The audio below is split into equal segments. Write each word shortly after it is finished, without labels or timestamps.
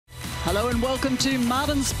Hello and welcome to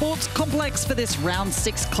Martin Sports Complex for this round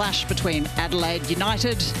 6 clash between Adelaide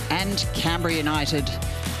United and Canberra United.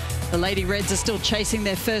 The Lady Reds are still chasing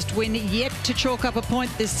their first win yet to chalk up a point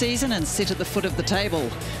this season and sit at the foot of the table.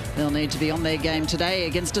 They'll need to be on their game today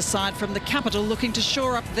against a side from the capital looking to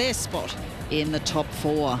shore up their spot in the top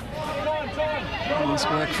 4. Nice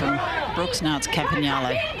work from Brooks. Now it's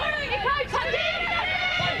Campagnale.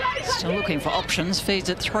 Still looking for options, feeds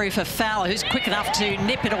it through for Fowler, who's quick enough to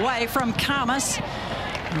nip it away from Karmas.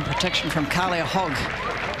 And protection from Kalia Hogg.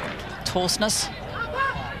 Torseness.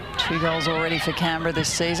 2 goals already for Canberra this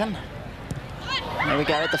season. There we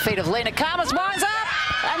go at the feet of Lena Karmas, winds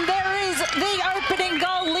up, and there is the opening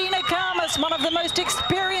goal. Lena Karmas, one of the most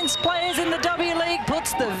experienced players in the W-League,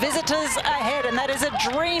 puts the visitors ahead, and that is a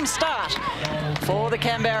dream start for the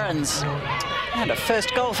Canberrans. And a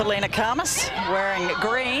first goal for Lena Karmas, wearing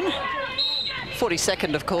green.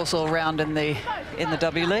 42nd, of course, all round in the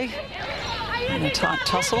W-League. In a tight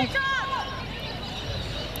tussle.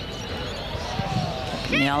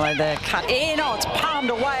 Campagnale there, cut in. Oh, it's palmed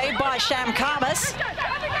away by Sham Karmas.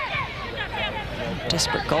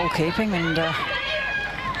 Desperate goalkeeping and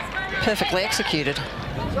perfectly executed.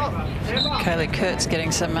 Kaylee Kurtz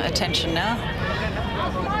getting some attention now.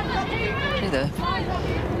 The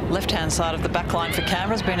left-hand side of the back line for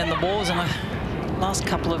Canberra has been in the wars in the last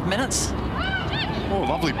couple of minutes. Oh,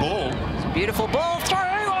 lovely ball. Beautiful ball through.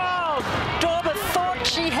 Oh, Dorba thought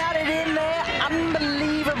she had it in there.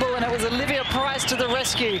 Unbelievable. And it was Olivia Price to the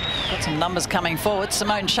rescue. Got some numbers coming forward.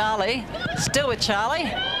 Simone Charlie, still with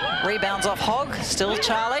Charlie. Rebounds off Hogg, still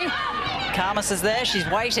Charlie. Karmas is there, she's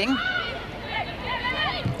waiting.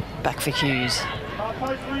 Back for Hughes.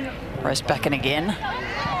 Rosebacken again.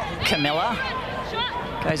 Camilla.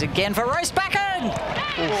 Goes again for Rosebacken.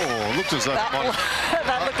 Oh, looked as though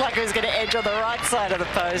that looked like it was going to edge on the right side of the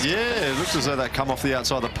post. Yeah, it looked as though that come off the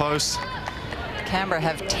outside of the post. Canberra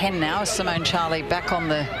have 10 now. Simone Charlie back on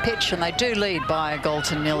the pitch, and they do lead by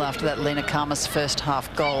 1-0 after that Lena Karmas first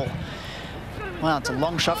half goal. Well, it's a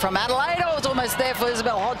long shot from Adelaide. Oh, it's almost there for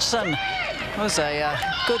Isabel Hodgson. It was a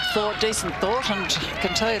good thought, decent thought, and I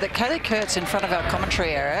can tell you that Kaylee Kurtz in front of our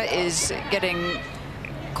commentary area is getting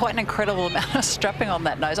quite an incredible amount of strapping on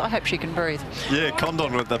that nose. I hope she can breathe. Yeah,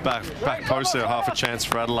 Condon with the back post there, half a chance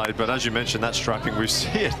for Adelaide. But as you mentioned, that strapping, we see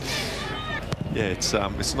it. Yeah, it's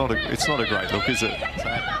not a great look, is it?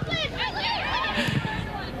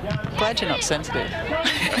 Glad you're not sensitive.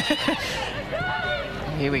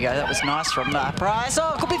 Here we go. That was nice from Price.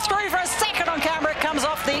 Oh, could be through for a second on camera. It comes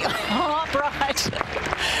off the upright.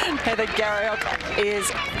 Heather Garriock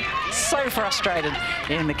is so frustrated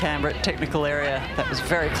in the Canberra technical area. That was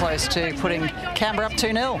very close to putting Canberra up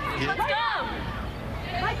 2-0.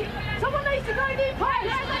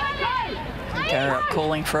 Garriock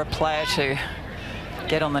calling for a player to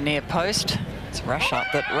get on the near post. It's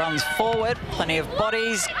Rashut that runs forward. Plenty of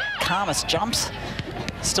bodies. Karmas jumps.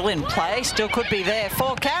 Still in play, still could be there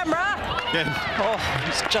for Canberra. Yeah. Oh,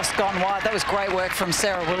 it's just gone wide. That was great work from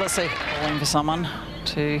Sarah Willisey. Calling for someone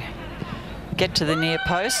to get to the near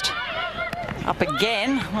post. Up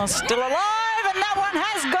again, well, still alive, and that one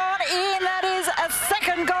has gone in. That is a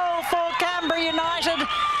second goal for Canberra United.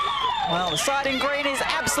 Well, the side in green is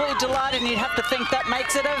absolutely delighted, and you'd have to think that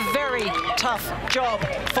makes it a very tough job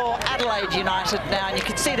for Adelaide United now. And you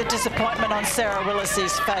can see the disappointment on Sarah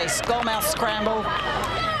Willisey's face. Goalmouth scramble.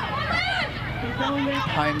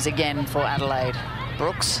 Holmes again for Adelaide.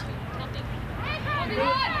 Brooks.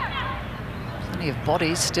 Plenty of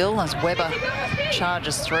bodies still as Webber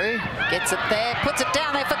charges through. Gets it there, puts it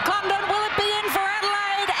down there for Condon. Will it be in for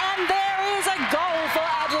Adelaide? And there is a goal for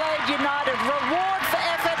Adelaide United. Reward for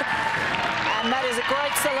effort. And that is a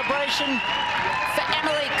great celebration for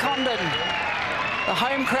Emily Condon. The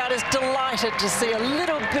home crowd is delighted to see a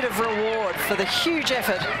little bit of reward for the huge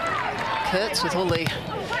effort. Kurtz with all the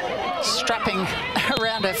strapping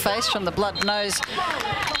around her face from the blood nose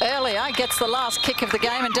earlier gets the last kick of the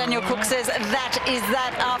game, and Daniel Cook says that is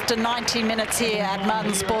that after 90 minutes here at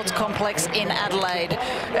Martin Sports Complex in Adelaide.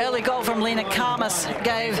 Early goal from Lena Karmas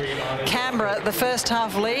gave Canberra the first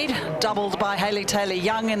half lead, doubled by Hayley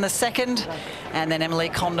Taylor-Young in the second, and then Emily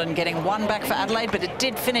Condon getting one back for Adelaide, but it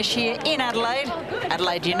did finish here in Adelaide.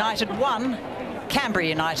 Adelaide United 1, Canberra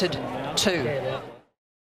United 2.